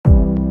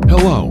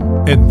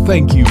Hello, and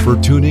thank you for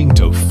tuning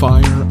to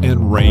Fire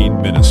and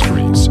Rain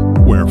Ministries,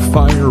 where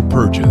fire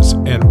purges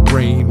and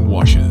rain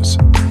washes.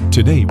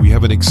 Today we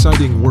have an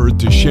exciting word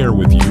to share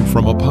with you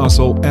from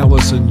Apostle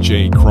Allison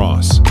J.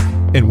 Cross,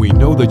 and we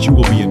know that you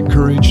will be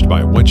encouraged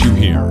by what you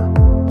hear.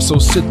 So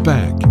sit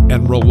back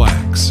and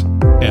relax,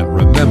 and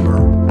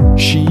remember,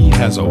 she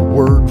has a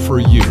word for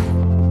you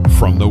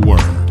from the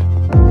Word.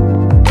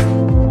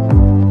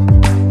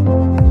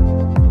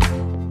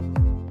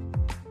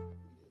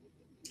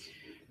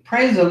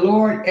 Praise the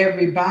Lord,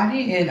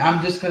 everybody. And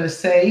I'm just going to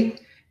say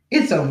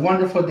it's a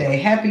wonderful day.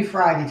 Happy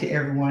Friday to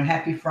everyone.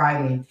 Happy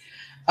Friday.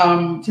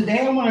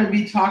 Today I want to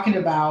be talking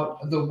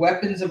about the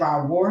weapons of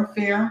our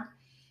warfare.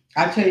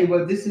 I tell you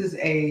what, this is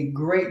a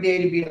great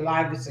day to be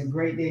alive. It's a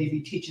great day to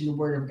be teaching the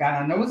Word of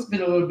God. I know it's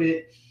been a little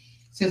bit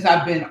since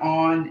I've been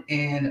on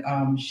and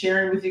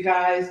sharing with you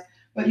guys,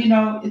 but you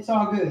know, it's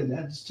all good.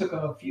 I just took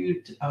a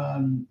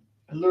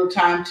little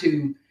time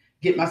to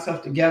get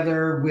myself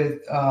together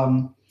with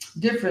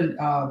different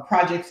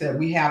projects that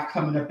we have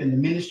coming up in the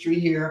ministry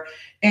here.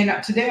 And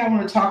today I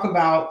want to talk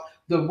about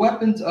the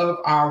weapons of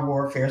our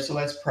warfare. So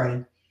let's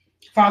pray.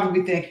 Father,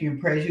 we thank you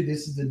and praise you.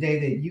 This is the day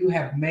that you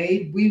have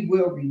made. We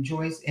will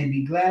rejoice and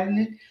be glad in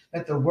it.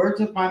 Let the words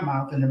of my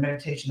mouth and the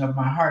meditation of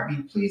my heart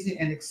be pleasing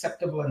and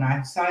acceptable in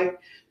thy sight,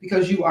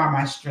 because you are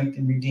my strength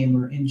and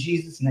redeemer. In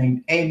Jesus'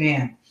 name,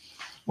 amen.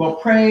 Well,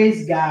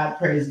 praise God,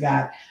 praise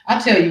God.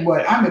 I tell you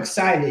what, I'm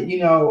excited. You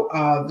know,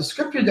 the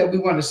scripture that we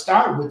want to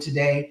start with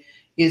today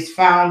is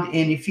found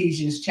in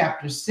Ephesians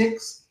chapter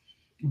 6,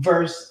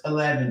 verse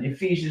 11.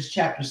 Ephesians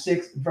chapter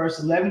 6,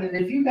 verse 11. And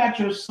if you got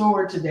your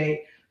sword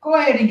today, go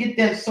ahead and get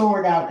that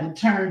sword out and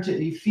turn to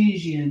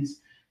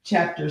Ephesians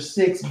chapter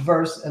 6,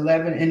 verse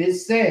 11. And it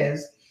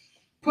says,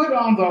 "Put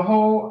on the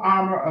whole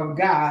armor of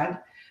God,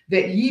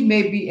 that ye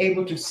may be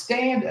able to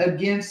stand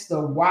against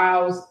the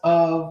wiles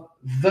of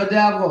the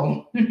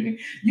devil."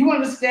 You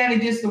want to stand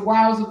against the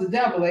wiles of the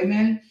devil,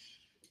 amen?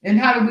 And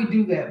how do we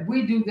do that?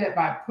 We do that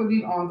by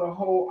putting on the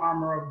whole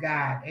armor of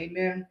God.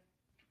 Amen.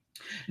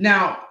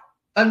 Now,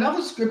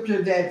 another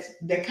scripture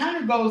that kind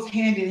of goes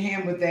hand in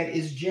hand with that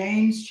is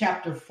James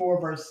chapter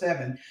 4, verse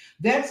 7.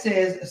 That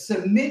says,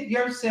 "Submit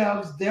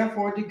yourselves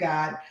therefore to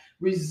God,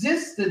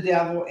 resist the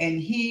devil, and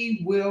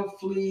he will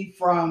flee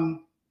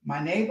from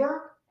my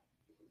neighbor.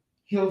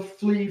 He'll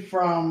flee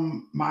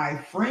from my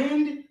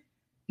friend."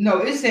 No,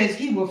 it says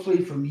he will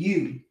flee from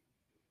you.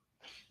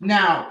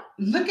 Now,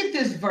 look at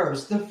this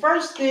verse. The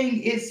first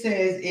thing it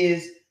says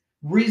is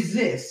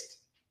resist.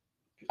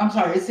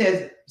 It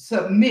says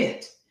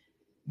submit,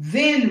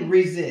 then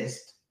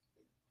resist.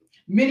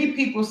 Many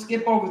people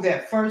skip over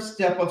that first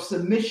step of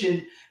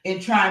submission in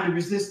trying to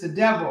resist the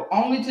devil,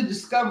 only to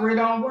discover it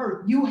don't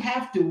work.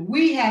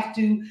 We have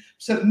to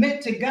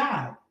submit to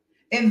God,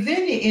 and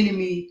then the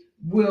enemy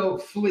will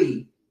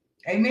flee.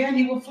 Amen.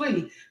 He will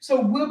flee.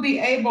 So we'll be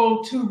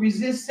able to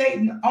resist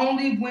Satan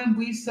only when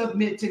we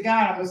submit to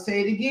God. I'm going to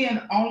say it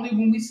again. Only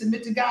when we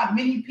submit to God.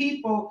 Many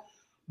people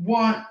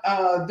want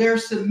their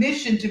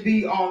submission to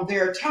be on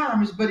their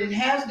terms, but it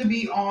has to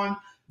be on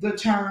the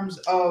terms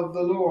of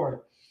the Lord.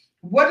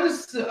 What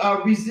does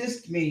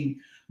resist mean?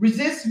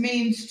 Resist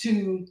means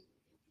to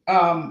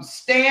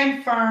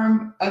stand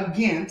firm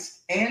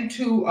against and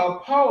to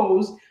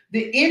oppose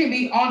the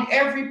enemy on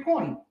every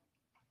point.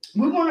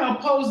 We want to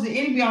oppose the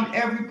enemy on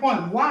every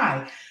point.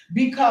 Why?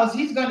 Because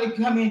he's going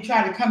to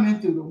try to come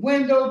in through the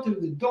window, through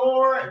the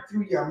door,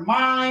 through your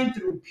mind,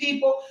 through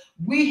people.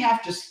 We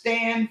have to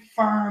stand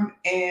firm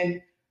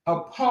and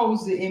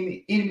oppose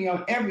the enemy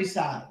on every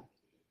side.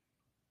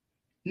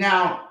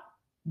 Now,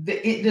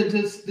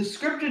 the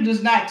scripture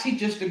does not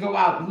teach us to go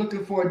out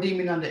looking for a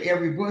demon under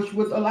every bush,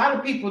 which a lot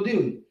of people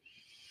do.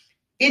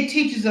 It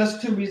teaches us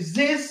to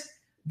resist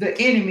the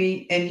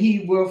enemy and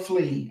he will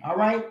flee. All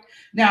right.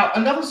 Now,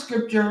 another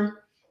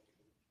scripture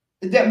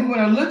that we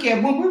want to look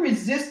at when we're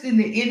resisting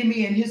the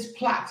enemy and his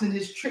plots and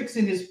his tricks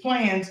and his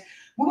plans,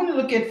 we want to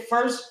look at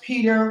 1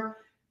 Peter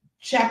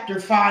chapter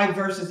 5,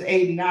 verses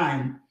 8 and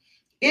 9.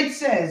 It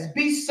says,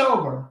 "Be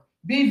sober,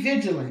 be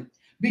vigilant,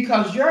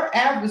 because your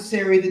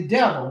adversary, the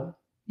devil,"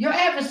 your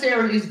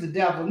adversary is the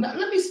devil. Now,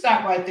 let me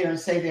stop right there and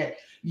say that.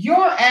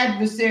 Your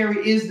adversary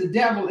is the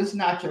devil. It's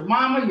not your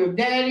mama, your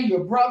daddy,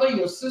 your brother,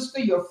 your sister,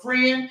 your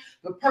friend,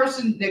 the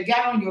person that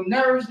got on your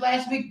nerves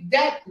last week.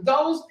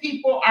 Those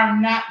people are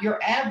not your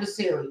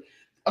adversary.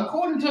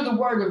 According to the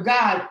word of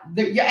God,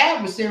 your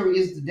adversary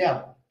is the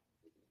devil.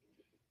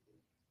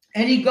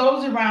 And he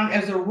goes around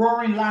as a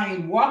roaring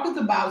lion, walketh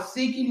about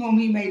seeking whom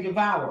he may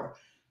devour,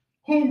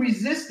 whom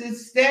resisteth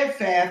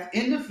steadfast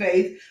in the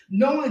faith,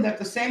 knowing that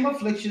the same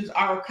afflictions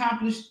are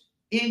accomplished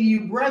in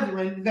you,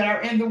 brethren, that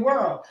are in the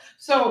world.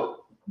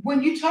 So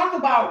when you talk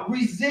about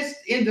resist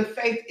in the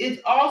faith,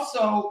 it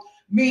also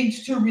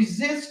means to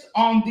resist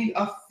on the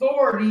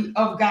authority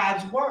of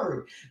God's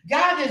word.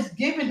 God has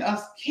given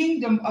us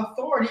kingdom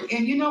authority.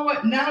 And you know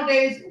what?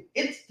 Nowadays,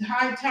 it's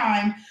high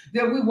time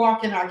that we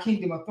walk in our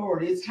kingdom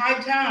authority. It's high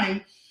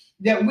time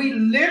that we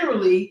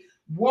literally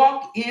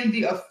walk in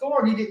the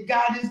authority that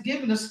God has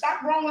given us.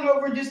 Stop rolling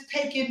over and just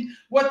taking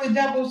what the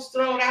devil's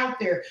thrown out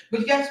there.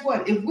 But guess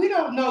what? If we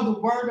don't know the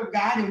word of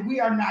God and we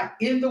are not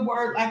in the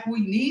word like we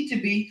need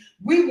to be,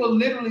 we will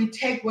literally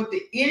take what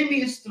the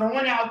enemy is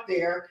throwing out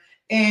there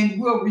and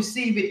we'll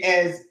receive it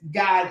as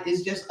God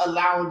is just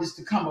allowing this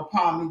to come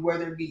upon me,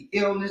 whether it be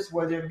illness,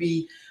 whether it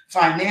be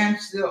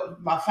financial,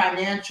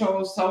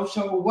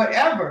 social,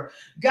 whatever.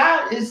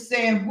 God is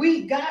saying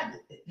God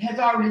has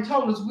already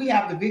told us we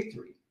have the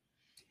victory.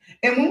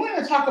 And when we're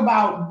going to talk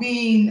about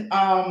being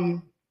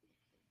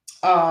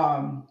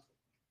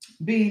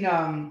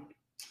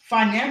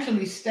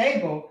financially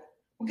stable,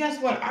 well,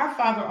 guess what? Our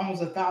Father owns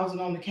 1,000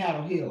 on the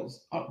cattle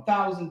hills,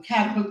 1,000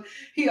 cattle.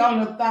 He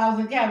owns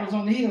 1,000 cattle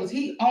on the hills.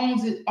 He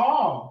owns it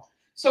all.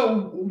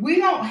 So we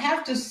don't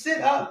have to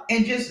sit up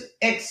and just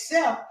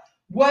accept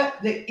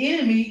what the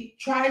enemy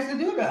tries to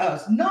do to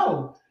us.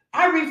 No,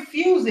 I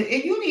refuse it,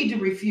 and you need to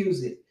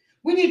refuse it.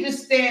 We need to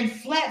stand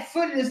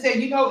flat-footed and say,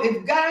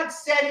 if God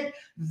said it,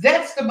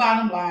 that's the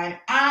bottom line.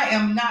 I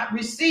am not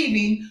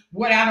receiving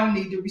what I don't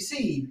need to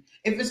receive.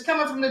 If it's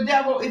coming from the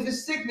devil, if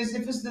it's sickness,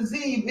 if it's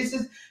disease, if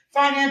it's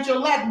financial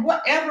lack,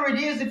 whatever it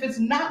is, if it's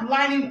not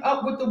lining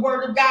up with the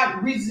word of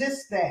God,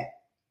 resist that.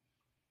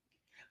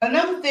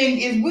 Another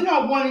thing is we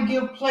don't want to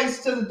give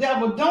place to the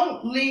devil.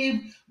 Don't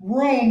leave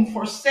room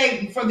for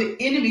Satan, for the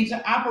enemy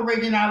to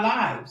operate in our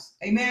lives.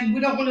 Amen. We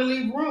don't want to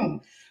leave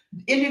room.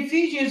 In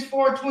Ephesians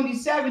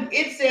 4:27,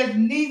 it says,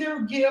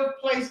 neither give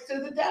place to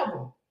the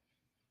devil.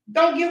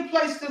 Don't give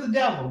place to the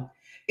devil.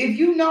 If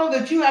you know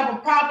that you have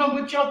a problem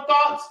with your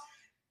thoughts,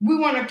 we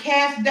want to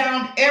cast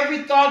down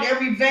every thought,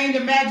 every vain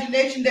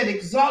imagination that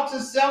exalts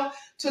itself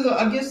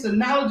against the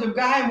knowledge of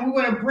God. And we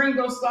want to bring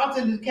those thoughts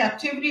into the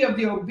captivity of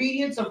the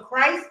obedience of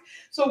Christ.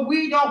 So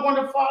we don't want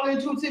to fall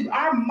into it.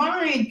 Our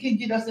mind can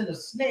get us in a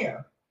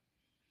snare.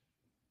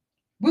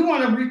 We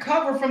want to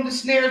recover from the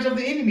snares of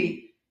the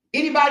enemy.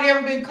 Anybody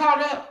ever been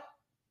caught up?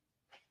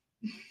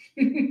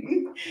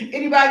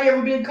 Anybody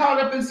ever been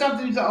caught up in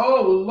something and say,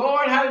 oh,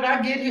 Lord, how did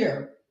I get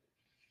here?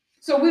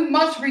 So we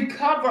must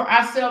recover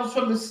ourselves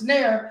from the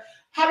snare.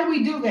 How do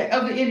we do that?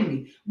 Of the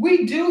enemy.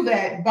 We do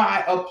that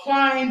by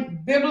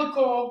applying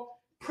biblical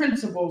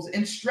principles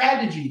and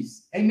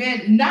strategies.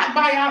 Amen. Not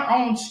by our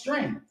own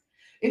strength.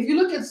 If you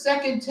look at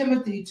 2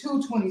 Timothy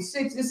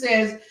 2:26, it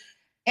says,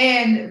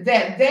 and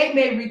that they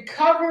may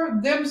recover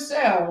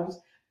themselves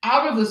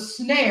out of the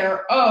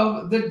snare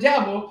of the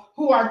devil,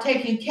 who are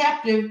taken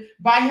captive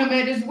by him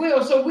at his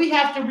will. So we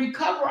have to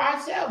recover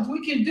ourselves.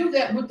 We can do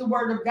that with the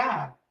word of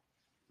God.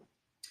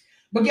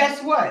 But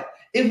guess what?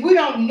 If we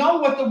don't know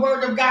what the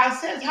word of God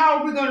says, how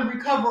are we going to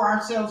recover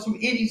ourselves from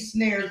any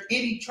snares,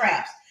 any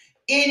traps,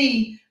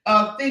 any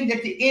thing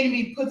that the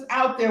enemy puts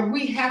out there?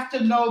 We have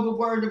to know the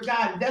word of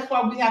God. That's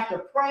why we have to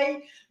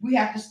pray. We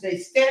have to stay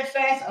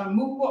steadfast,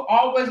 unmovable,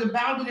 always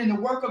abounding in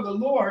the work of the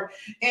Lord.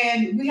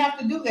 And we have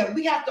to do that.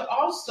 We have to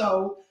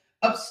also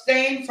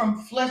abstain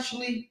from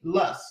fleshly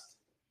lust.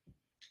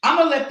 I'm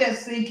going to let that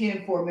sink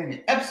in for a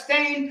minute.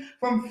 Abstain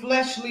from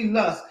fleshly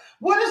lust.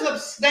 What does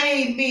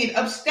abstain mean?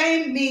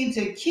 Abstain means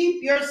to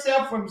keep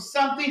yourself from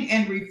something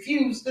and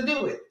refuse to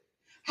do it.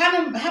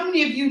 How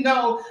many of you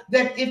know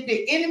that if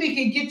the enemy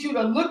can get you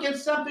to look at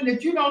something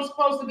that you don't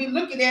supposed to be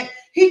looking at,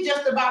 he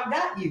just about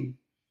got you?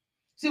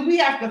 See, we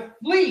have to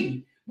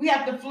flee. We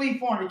have to flee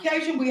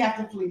fornication. We have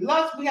to flee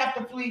lust. We have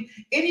to flee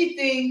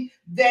anything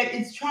that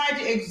is trying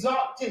to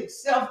exalt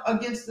itself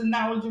against the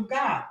knowledge of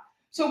God.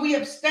 So we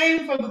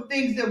abstain from the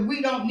things that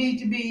we don't need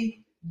to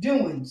be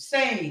doing,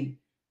 saying,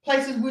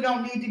 places we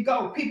don't need to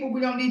go, people we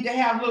don't need to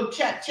have a little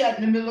chat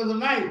in the middle of the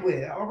night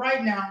with. All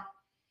right now.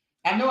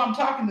 I know I'm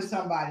talking to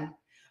somebody.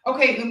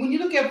 Okay, and when you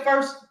look at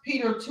 1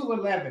 Peter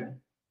 2:11,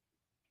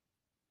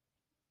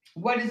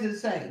 what does it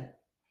say?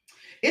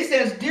 It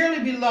says,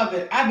 dearly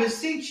beloved, I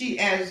beseech ye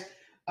as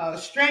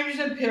strangers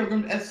and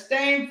pilgrims,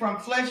 abstain from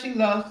fleshly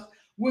lusts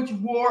which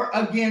war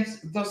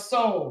against the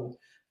soul.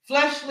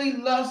 Fleshly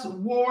lust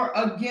war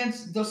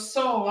against the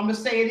soul. I'm going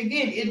to say it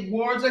again. It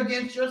wars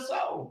against your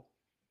soul.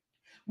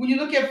 When you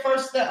look at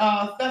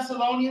 1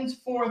 Thessalonians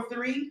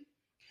 4:3,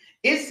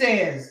 it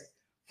says,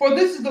 for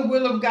this is the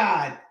will of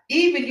God,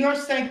 even your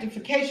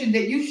sanctification,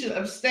 that you should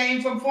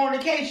abstain from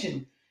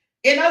fornication.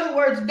 In other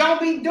words,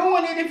 don't be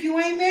doing it if you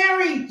ain't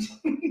married.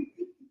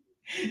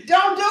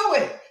 Don't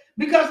do it,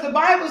 because the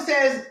Bible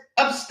says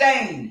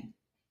abstain.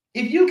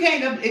 If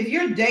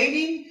you're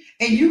dating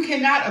and you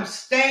cannot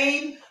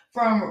abstain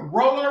from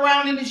rolling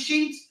around in the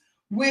sheets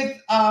with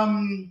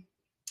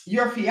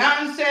your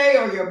fiance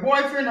or your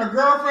boyfriend or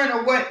girlfriend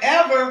or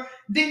whatever,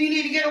 then you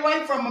need to get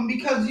away from them,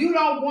 because you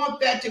don't want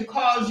that to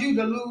cause you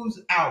to lose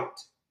out.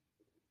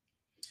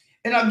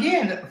 And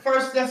again,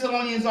 1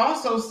 Thessalonians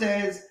also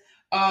says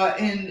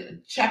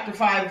in chapter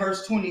 5,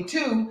 verse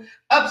 22,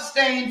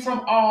 abstain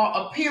from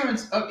all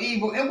appearance of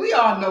evil. And we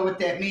all know what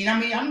that means. I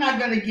mean, I'm not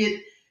going to get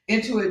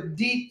into a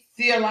deep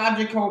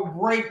theological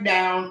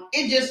breakdown.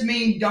 It just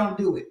means don't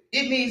do it.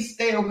 It means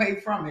stay away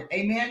from it.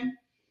 Amen.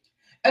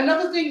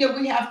 Another thing that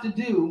we have to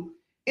do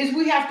is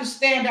we have to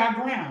stand our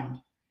ground.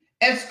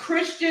 As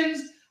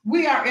Christians,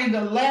 We are in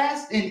the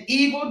last and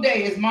evil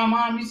day, as my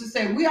mom used to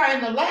say. We are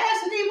in the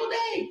last and evil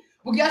day.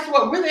 Well, guess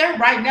what? We're there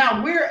right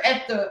now. We're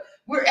at the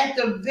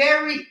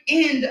very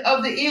end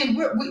of the end.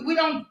 We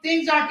don't,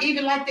 things aren't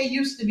even like they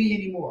used to be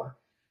anymore.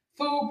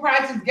 Food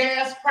prices,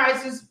 gas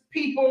prices,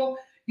 people,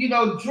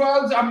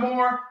 drugs are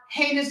more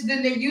heinous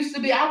than they used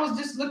to be. I was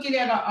just looking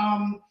at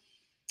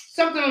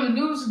something on the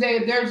news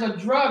today. There's a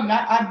drug, and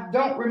I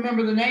don't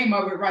remember the name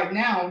of it right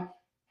now,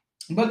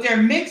 but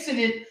they're mixing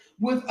it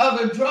with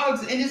other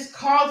drugs, and it's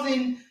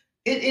causing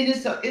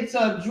it's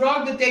a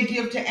drug that they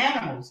give to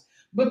animals,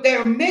 but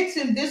they're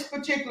mixing this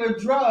particular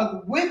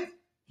drug with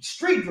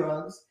street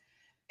drugs,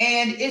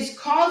 and it's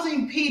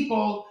causing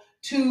people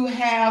to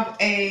have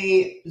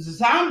a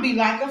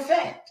zombie-like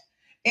effect.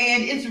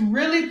 And it's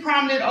really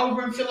prominent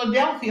over in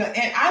Philadelphia.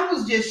 And I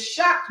was just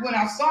shocked when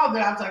I saw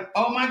that. I was like,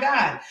 oh my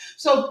God.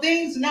 So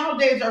things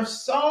nowadays are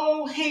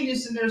so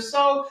heinous and they're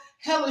so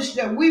hellish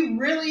that we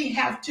really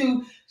have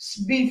to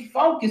be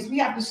focused. We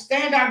have to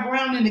stand our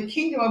ground in the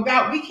kingdom of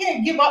God. We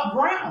can't give up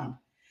ground.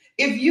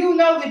 If you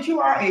know that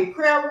you are a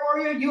prayer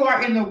warrior, you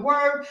are in the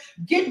word,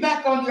 get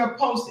back on your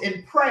post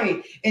and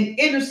pray and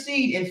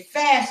intercede and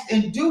fast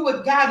and do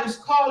what God has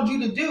called you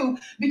to do.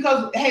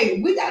 Because,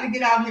 hey, we got to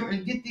get out here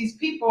and get these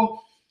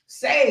people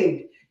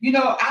saved.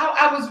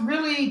 I was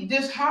really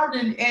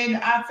disheartened and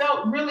I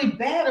felt really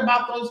bad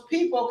about those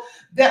people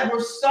that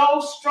were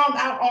so strung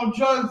out on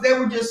drugs. They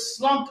were just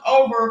slumped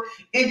over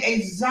in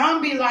a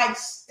zombie-like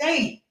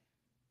state.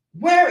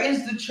 Where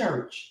is the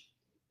church?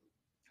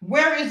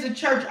 Where is the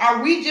church?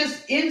 Are we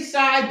just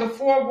inside the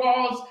four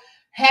walls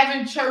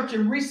having church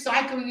and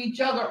recycling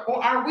each other?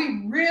 Or are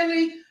we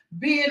really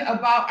being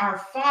about our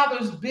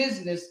Father's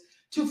business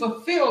to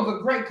fulfill the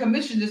Great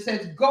Commission that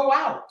says, go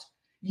out,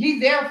 ye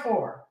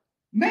therefore,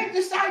 make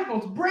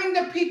disciples, bring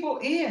the people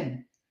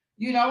in?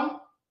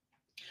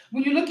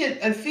 When you look at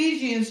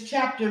Ephesians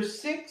chapter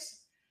 6,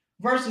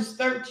 verses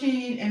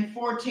 13 and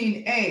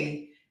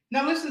 14a,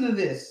 now listen to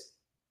this.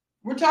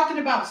 We're talking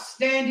about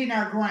standing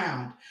our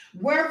ground.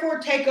 Wherefore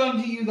take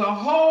unto you the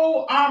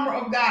whole armor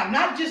of God,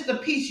 not just the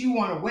piece you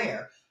want to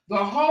wear, the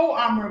whole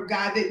armor of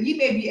God, that ye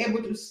may be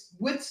able to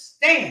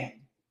withstand.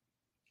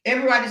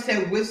 Everybody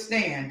say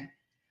withstand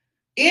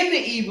in the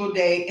evil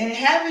day, and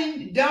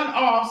having done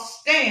all,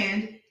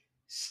 stand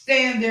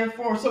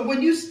therefore. So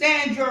when you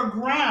stand your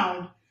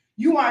ground,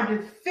 you are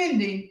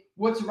defending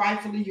what's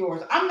rightfully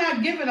yours. I'm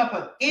not giving up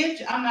an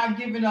inch. I'm not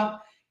giving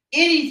up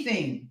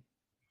anything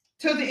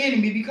to the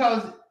enemy,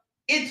 because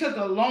it took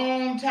a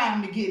long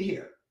time to get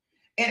here.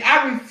 And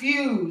I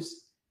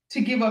refuse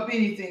to give up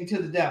anything to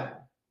the devil.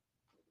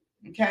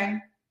 Okay?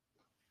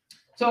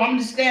 So I'm going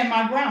to stand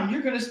my ground.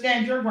 You're going to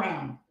stand your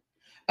ground.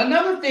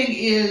 Another thing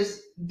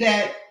is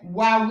that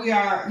while we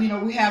are,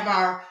 we have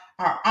our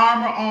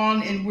armor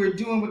on and we're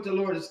doing what the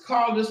Lord has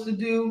called us to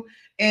do.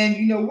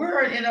 And,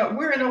 we're in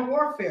a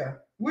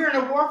warfare. We're in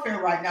a warfare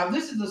right now.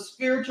 This is a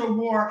spiritual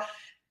war,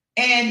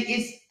 and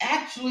it's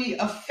actually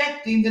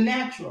affecting the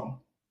natural.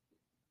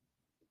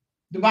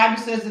 The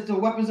Bible says that the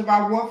weapons of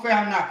our warfare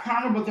are not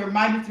carnal, but they're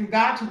mighty through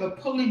God to the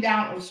pulling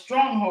down of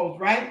strongholds,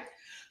 right?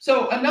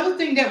 So another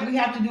thing that we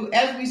have to do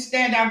as we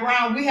stand our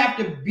ground, we have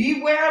to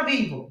beware of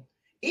evil.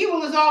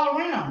 Evil is all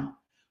around.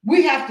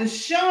 We have to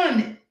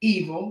shun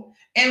evil,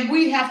 and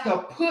we have to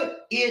put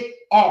it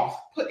off.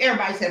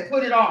 Everybody said,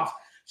 put it off.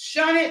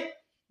 Shun it,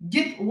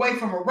 get away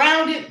from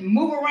around it,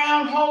 move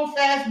around, hold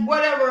fast,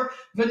 whatever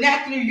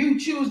vernacular you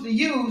choose to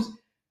use.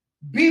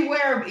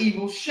 Beware of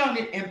evil, shun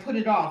it, and put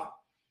it off.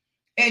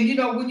 And,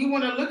 when you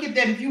want to look at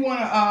that, if you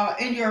want to,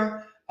 in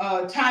your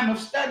time of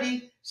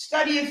study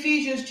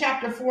Ephesians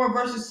chapter 4,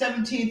 verses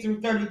 17 through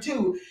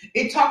 32.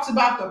 It talks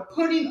about the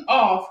putting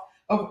off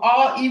of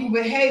all evil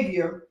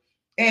behavior.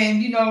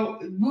 And,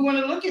 we want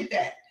to look at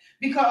that,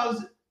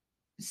 because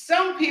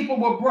some people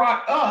were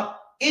brought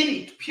up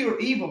in pure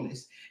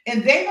evilness,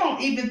 and they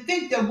don't even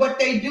think that what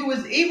they do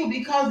is evil,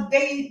 because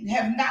they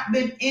have not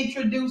been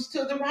introduced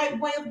to the right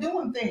way of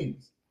doing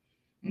things.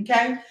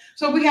 Okay,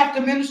 so we have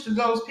to minister to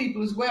those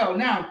people as well.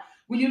 Now,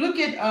 when you look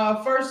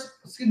at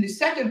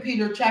 2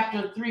 Peter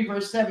chapter 3,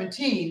 verse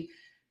 17,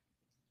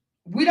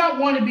 we don't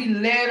want to be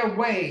led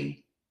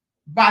away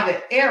by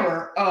the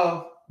error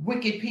of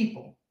wicked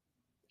people.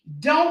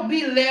 Don't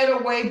be led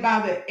away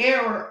by the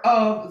error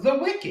of the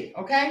wicked,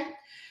 okay?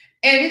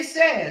 And it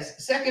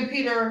says, 2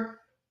 Peter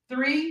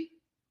 3,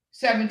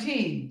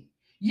 17,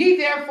 ye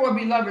therefore,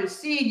 beloved,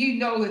 seeing ye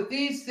know that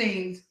these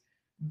things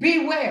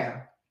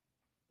beware.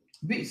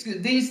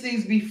 These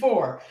things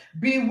before.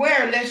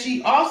 Beware lest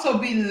ye also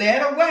be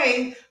led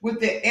away with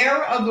the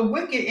error of the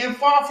wicked and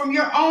fall from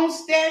your own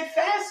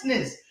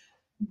steadfastness.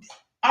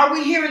 Are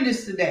we hearing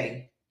this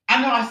today?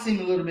 I know I seem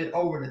a little bit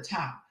over the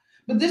top,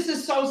 but this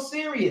is so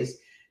serious.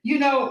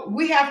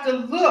 We have to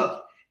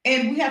look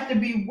and we have to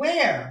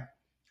beware.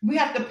 We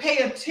have to pay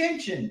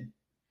attention.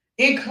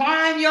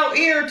 Incline your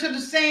ear to the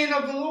saying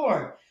of the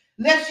Lord,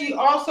 lest ye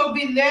also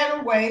be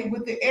led away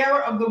with the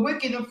error of the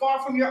wicked and fall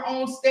from your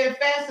own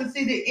steadfastness.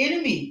 See, the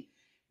enemy,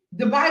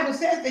 the Bible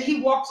says that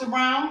he walks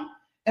around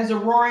as a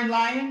roaring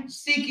lion,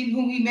 seeking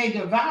whom he may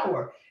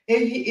devour.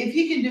 if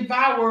he can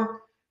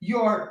devour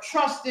your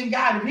trust in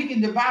God, if he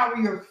can devour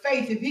your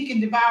faith, if he can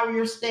devour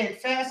your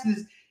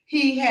steadfastness,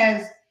 he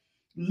has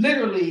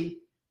literally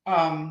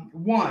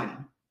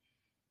won.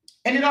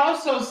 And it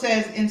also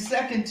says in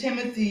 2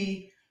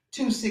 Timothy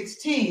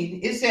 2:16,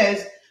 it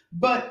says,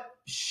 but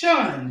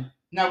shun.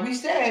 Now we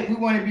said we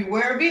want to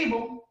beware of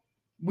evil.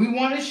 We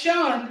want to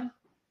shun.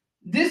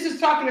 This is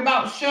talking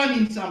about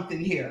shunning something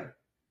here.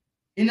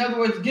 In other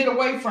words, get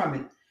away from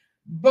it.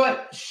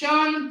 But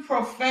shun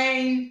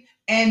profane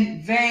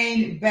and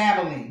vain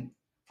babbling,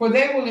 for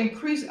they will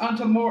increase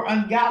unto more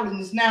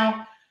ungodliness.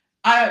 Now,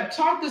 I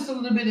taught this a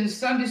little bit in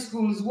Sunday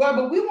school as well,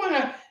 but we want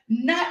to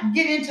not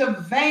get into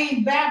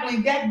vain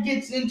babbling. That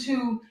gets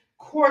into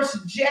coarse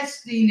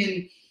jesting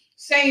and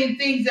saying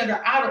things that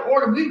are out of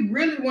order. We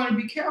really want to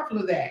be careful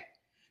of that.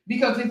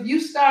 Because if you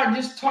start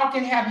just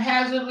talking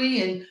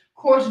haphazardly and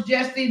coarse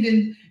jesting,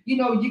 then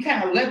you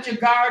kind of let your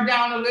guard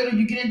down a little.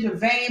 You get into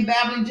vain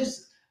babbling,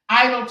 just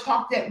idle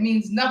talk that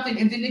means nothing,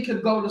 and then it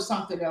could go to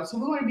something else. So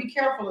we want to be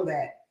careful of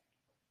that.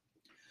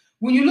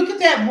 When you look at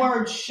that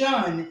word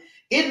shun,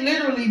 it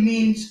literally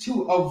means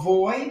to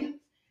avoid.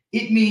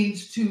 It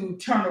means to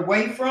turn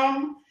away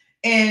from.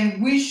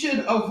 And we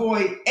should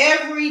avoid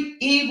every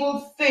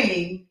evil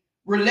thing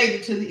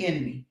related to the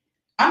enemy.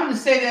 I'm going to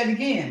say that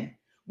again.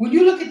 When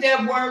you look at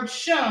that word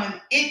shun,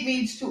 it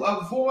means to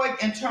avoid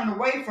and turn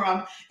away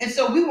from. And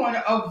so we want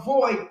to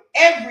avoid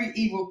every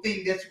evil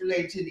thing that's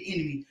related to the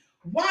enemy.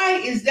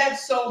 Why is that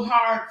so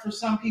hard for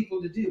some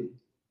people to do?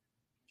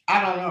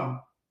 I don't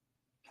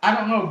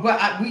know,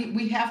 but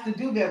we have to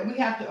do that. We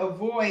have to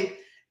avoid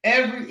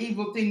every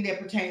evil thing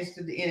that pertains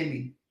to the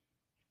enemy.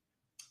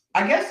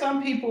 I guess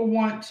some people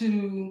want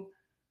to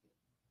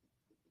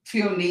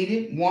feel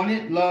needed,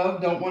 wanted,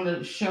 loved, don't want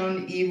to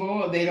shun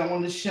evil. They don't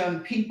want to shun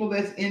people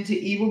that's into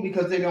evil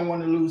because they don't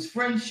want to lose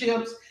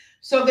friendships.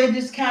 So they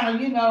just kind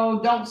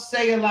of, don't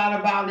say a lot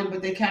about it,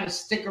 but they kind of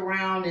stick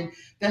around. And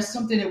that's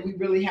something that we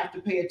really have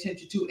to pay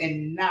attention to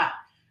and not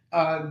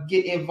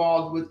get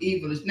involved with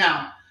evil.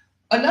 Now,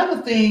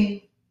 another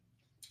thing,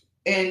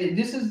 and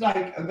this is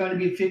like going to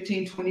be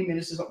 15, 20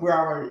 minutes. We're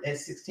already at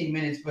 16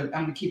 minutes, but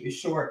I'm going to keep it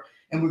short.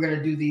 And we're going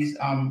to do these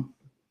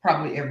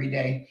probably every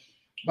day,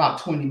 about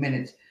 20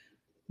 minutes.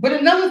 But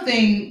another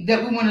thing that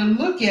we want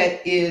to look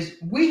at is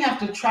we have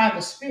to try the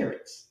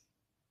spirits.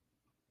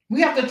 We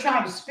have to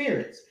try the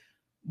spirits.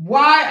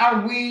 Why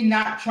are we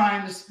not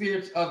trying the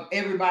spirits of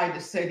everybody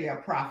to say they're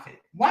a prophet?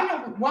 Why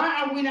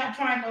are we not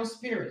trying those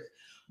spirits?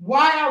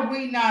 Why are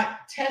we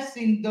not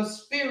testing the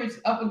spirits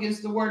up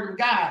against the word of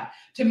God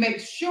to make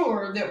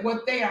sure that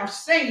what they are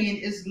saying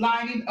is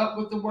lining up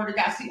with the word of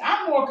God? See,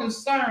 I'm more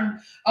concerned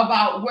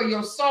about where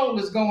your soul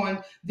is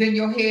going than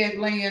your head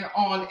laying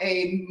on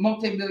a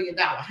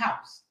multi-million-dollar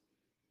house.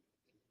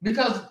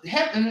 Because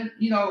heaven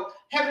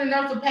and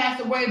earth will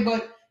pass away,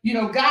 but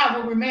God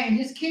will remain.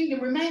 His kingdom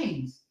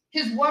remains.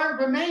 His word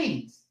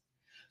remains.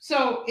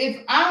 So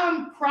if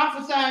I'm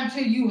prophesying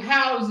to you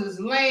houses,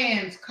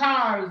 lands,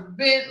 cars,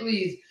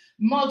 Bentleys,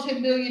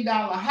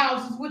 multi-million-dollar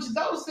houses, which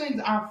those things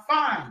are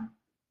fine.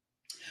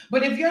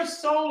 But if your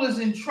soul is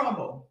in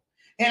trouble,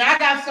 and I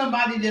got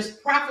somebody that's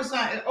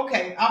prophesying,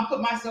 okay, I'll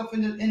put myself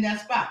in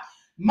that spot.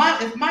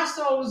 If my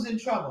soul is in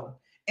trouble,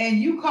 and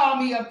you call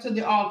me up to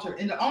the altar,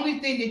 and the only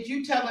thing that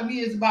you telling me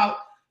is about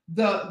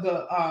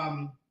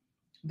the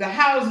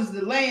houses,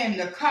 the land,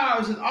 the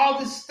cars, and all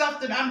this stuff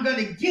that I'm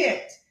going to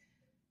get,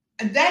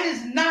 and that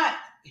is not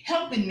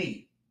helping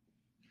me.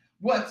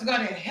 What's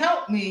going to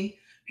help me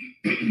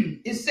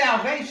is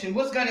salvation.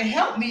 What's going to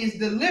help me is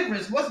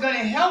deliverance. What's going to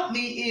help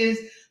me is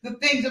the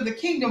things of the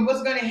kingdom.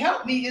 What's going to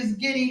help me is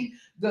getting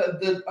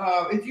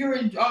if you're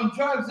on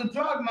drugs, the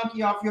drug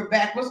monkey off your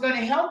back. What's going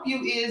to help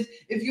you is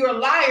if you're a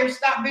liar,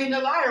 stop being a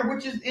liar,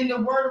 which is in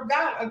the word of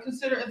God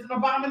considered as an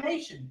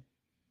abomination.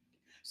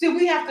 See,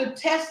 we have to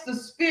test the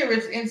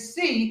spirits and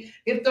see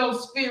if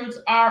those spirits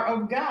are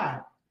of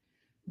God.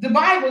 The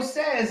Bible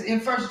says in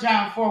 1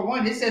 John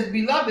 4:1, it says,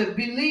 beloved,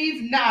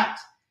 believe not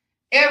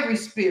every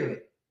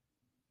spirit,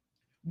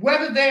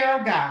 whether they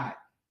are God,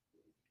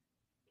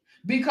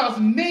 because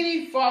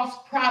many false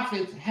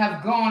prophets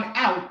have gone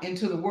out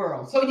into the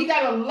world. So you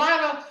got a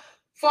lot of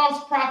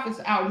false prophets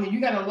out here.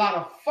 You got a lot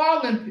of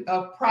fallen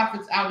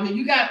prophets out here.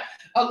 You got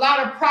a lot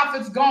of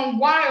prophets gone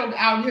wild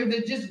out here.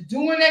 They're just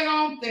doing their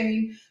own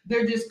thing.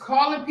 They're just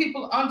calling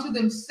people unto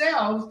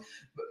themselves,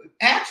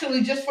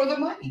 actually just for the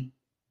money.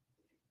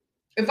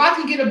 If I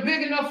can get a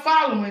big enough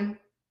following,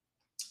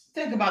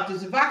 think about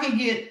this. If I can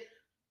get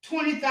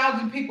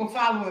 20,000 people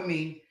following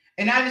me,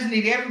 and I just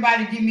need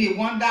everybody to give me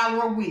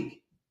 $1 a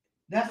week,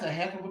 that's a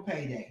heck of a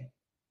payday.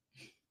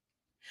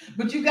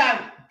 But you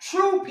got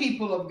true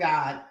people of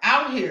God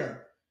out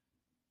here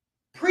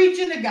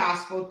preaching the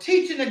gospel,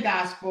 teaching the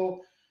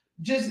gospel,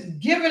 just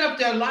giving up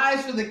their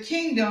lives for the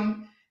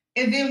kingdom.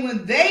 And then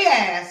when they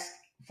ask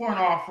for an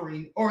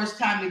offering, or it's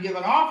time to give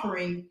an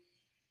offering,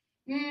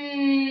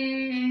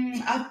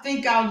 I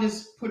think I'll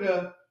just put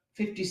a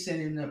 50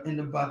 cent in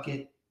the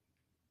bucket.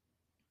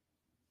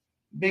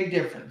 Big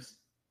difference.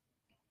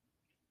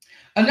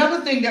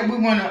 Another thing that we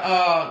want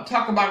to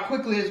talk about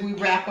quickly as we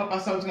wrap up, I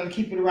said I was going to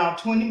keep it around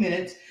 20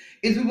 minutes,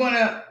 is we want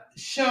to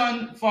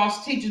shun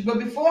false teachers. But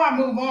before I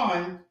move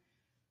on,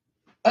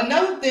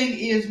 another thing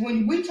is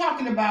when we're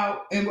talking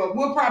about, and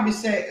we'll probably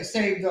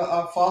save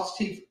the false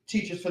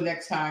teachers for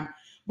next time.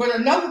 But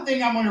another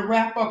thing I want to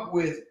wrap up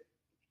with,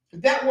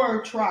 that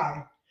word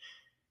try.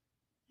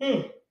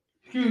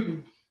 Excuse me.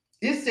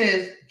 It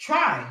says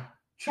try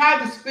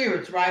the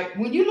spirits, right?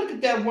 When you look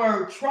at that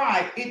word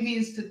try, it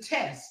means to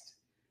test.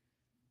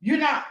 You're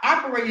not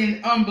operating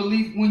in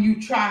unbelief when you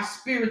try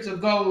spirits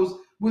of those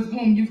with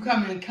whom you've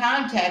come in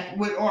contact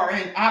with or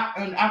in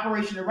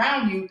operation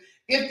around you.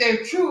 If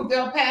they're true,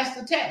 they'll pass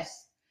the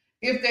test.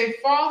 If they're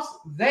false,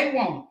 they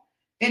won't.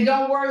 And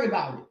don't worry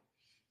about it.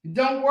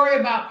 Don't worry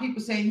about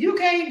people saying, you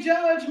can't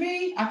judge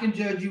me. I can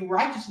judge you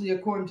righteously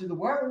according to the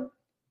word.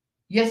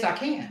 Yes, I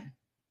can.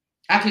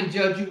 I can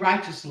judge you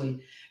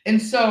righteously.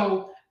 And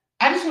so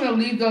I just want to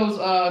leave those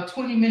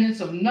 20 minutes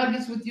of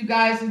nuggets with you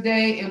guys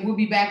today. And we'll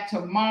be back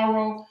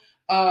tomorrow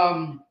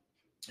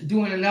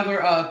doing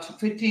another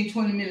 15,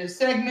 20-minute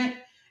segment.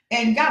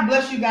 And God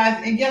bless you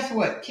guys. And guess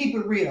what? Keep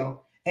it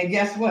real. And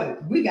guess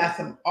what? We got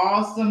some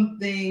awesome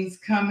things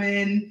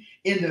coming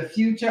in the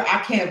future. I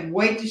can't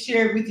wait to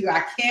share it with you.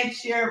 I can't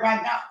share it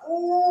right now.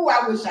 Ooh,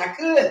 I wish I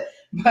could,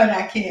 but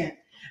I can't.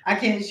 I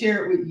can't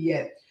share it with you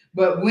yet.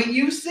 But when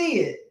you see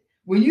it,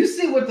 when you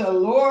see what the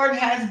Lord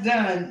has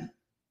done,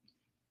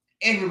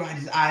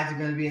 everybody's eyes are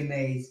going to be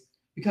amazed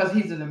because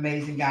he's an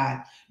amazing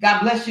God. God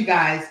bless you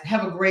guys.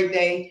 Have a great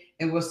day,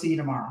 and we'll see you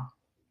tomorrow.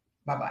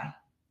 Bye-bye.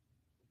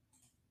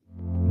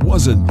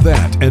 Wasn't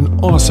that an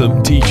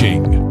awesome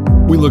teaching?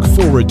 We look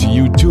forward to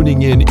you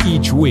tuning in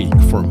each week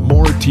for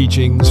more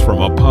teachings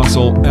from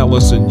Apostle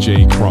Allison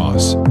J.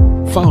 Cross,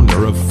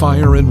 founder of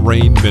Fire and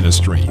Rain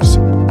Ministries.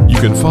 You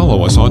can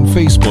follow us on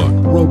Facebook,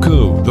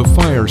 Roku, The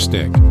Fire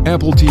Stick,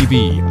 Apple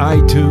TV,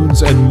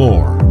 iTunes, and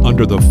more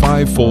under the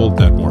Fivefold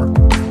Network.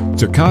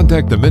 To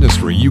contact the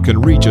ministry, you can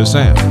reach us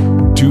at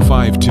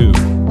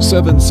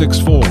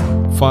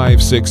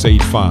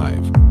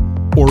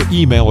 252-764-5685 or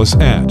email us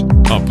at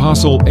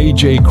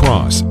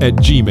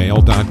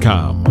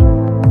apostleajcross@gmail.com.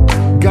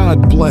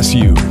 God bless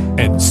you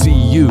and see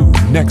you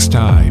next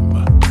time.